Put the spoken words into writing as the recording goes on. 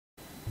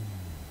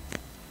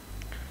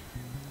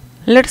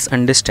Let's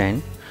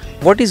understand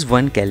what is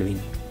 1 Kelvin.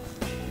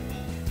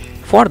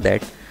 For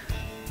that,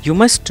 you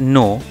must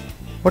know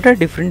what are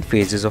different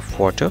phases of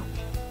water,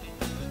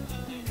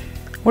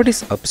 what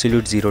is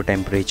absolute zero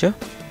temperature,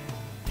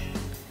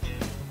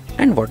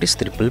 and what is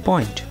triple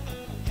point.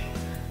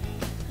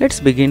 Let's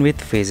begin with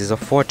phases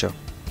of water.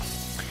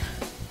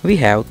 We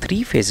have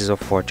 3 phases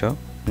of water,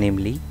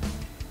 namely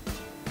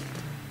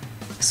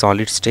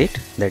solid state,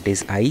 that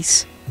is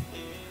ice,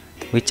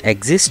 which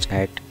exists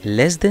at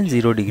less than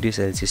 0 degree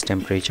Celsius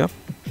temperature.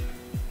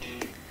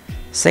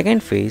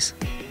 Second phase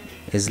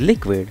is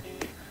liquid,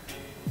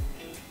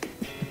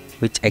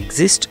 which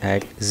exists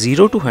at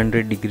 0 to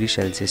 100 degree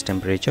Celsius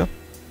temperature.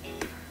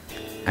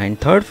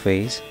 And third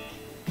phase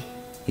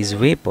is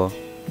vapor,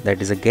 that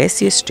is a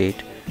gaseous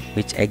state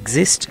which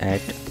exists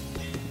at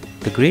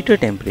the greater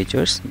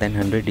temperatures than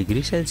 100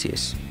 degrees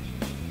Celsius.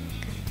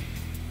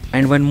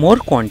 And one more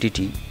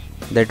quantity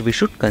that we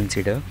should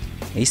consider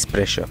is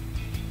pressure.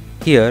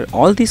 Here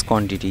all these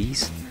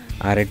quantities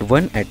are at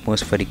 1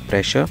 atmospheric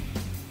pressure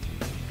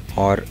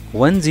or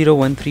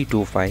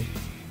 101325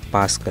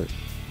 Pascal.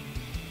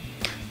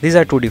 These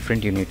are 2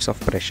 different units of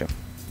pressure.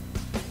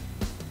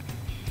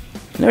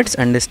 Let's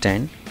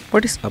understand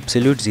what is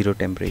absolute zero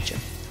temperature.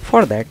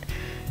 For that,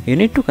 you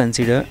need to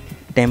consider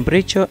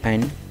temperature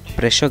and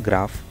pressure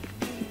graph.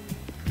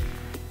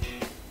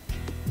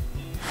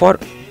 For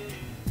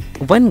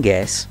one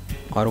gas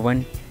or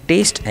one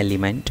taste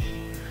element,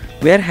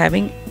 we are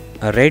having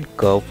a red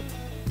curve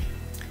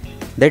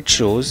that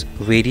shows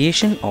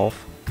variation of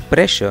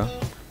pressure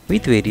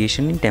with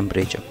variation in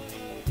temperature.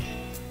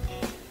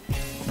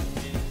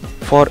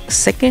 For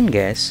second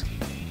gas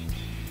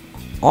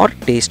or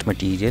taste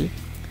material,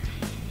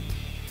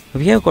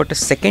 we have got a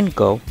second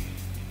curve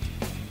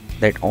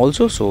that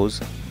also shows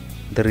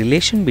the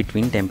relation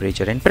between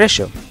temperature and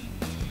pressure.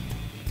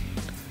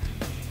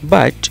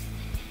 But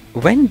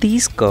when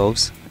these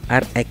curves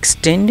are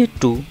extended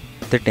to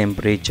the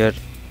temperature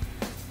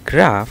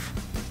graph,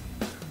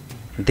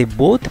 they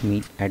both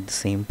meet at the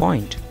same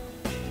point,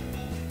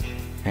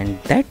 and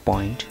that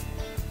point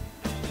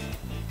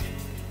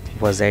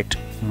was at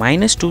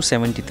minus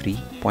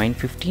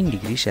 273.15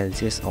 degrees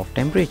Celsius of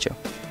temperature,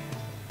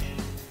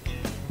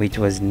 which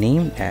was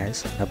named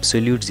as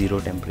absolute zero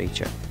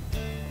temperature,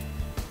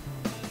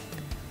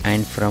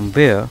 and from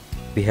where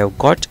we have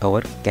got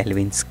our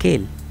Kelvin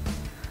scale,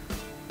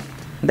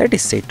 that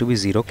is said to be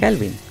 0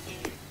 Kelvin.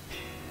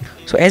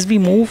 So as we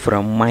move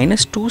from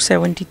minus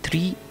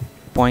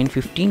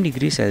 273.15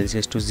 degrees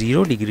Celsius to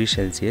 0 degrees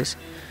Celsius,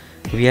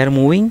 we are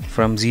moving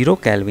from 0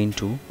 Kelvin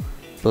to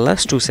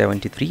plus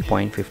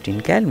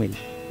 273.15 Kelvin.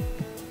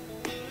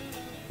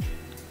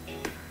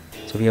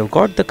 So we have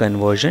got the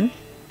conversion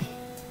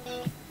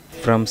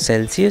from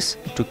Celsius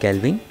to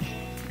Kelvin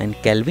and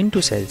Kelvin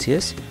to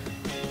Celsius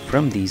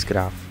from these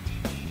graphs.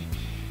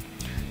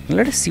 Now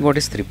let us see what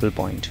is triple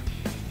point.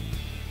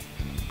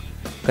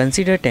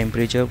 Consider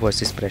temperature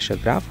versus pressure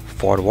graph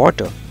for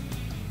water.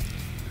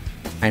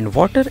 And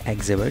water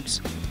exhibits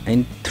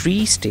in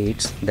 3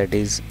 states, that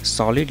is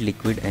solid,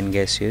 liquid and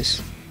gaseous.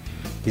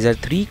 These are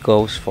 3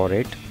 curves for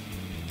it.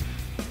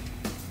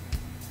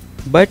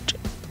 But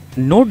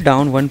note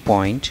down one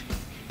point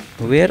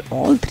where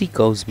all 3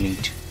 curves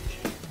meet.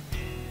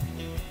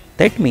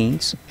 That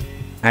means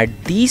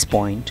at these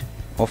points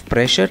of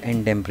pressure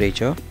and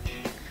temperature,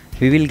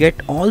 we will get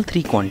all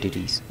 3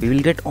 quantities, we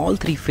will get all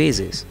 3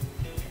 phases,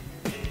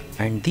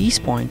 and this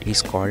point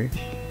is called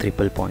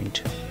triple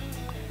point,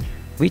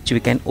 which we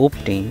can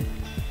obtain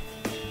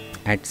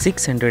at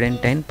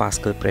 610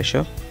 Pascal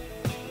pressure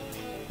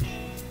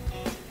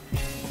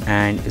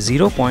and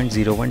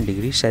 0.01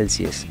 degrees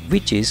Celsius,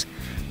 which is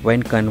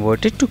when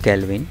converted to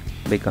Kelvin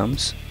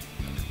becomes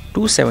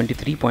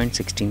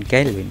 273.16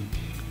 Kelvin.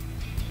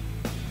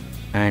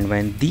 And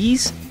when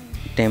these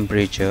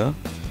temperature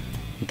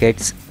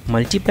gets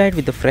multiplied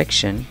with the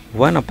fraction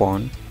 1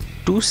 upon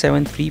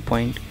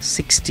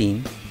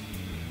 273.16,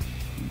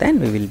 then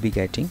we will be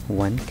getting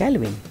 1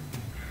 Kelvin.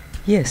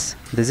 Yes,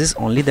 this is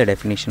only the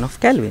definition of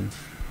Kelvin.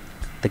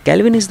 The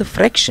Kelvin is the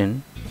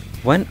fraction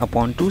 1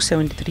 upon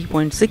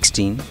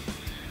 273.16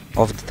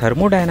 of the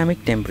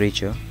thermodynamic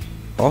temperature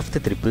of the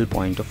triple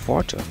point of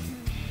water,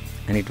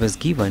 and it was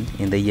given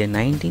in the year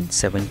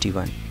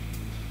 1971.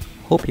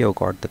 Hope you have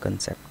got the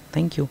concept.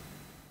 Thank you.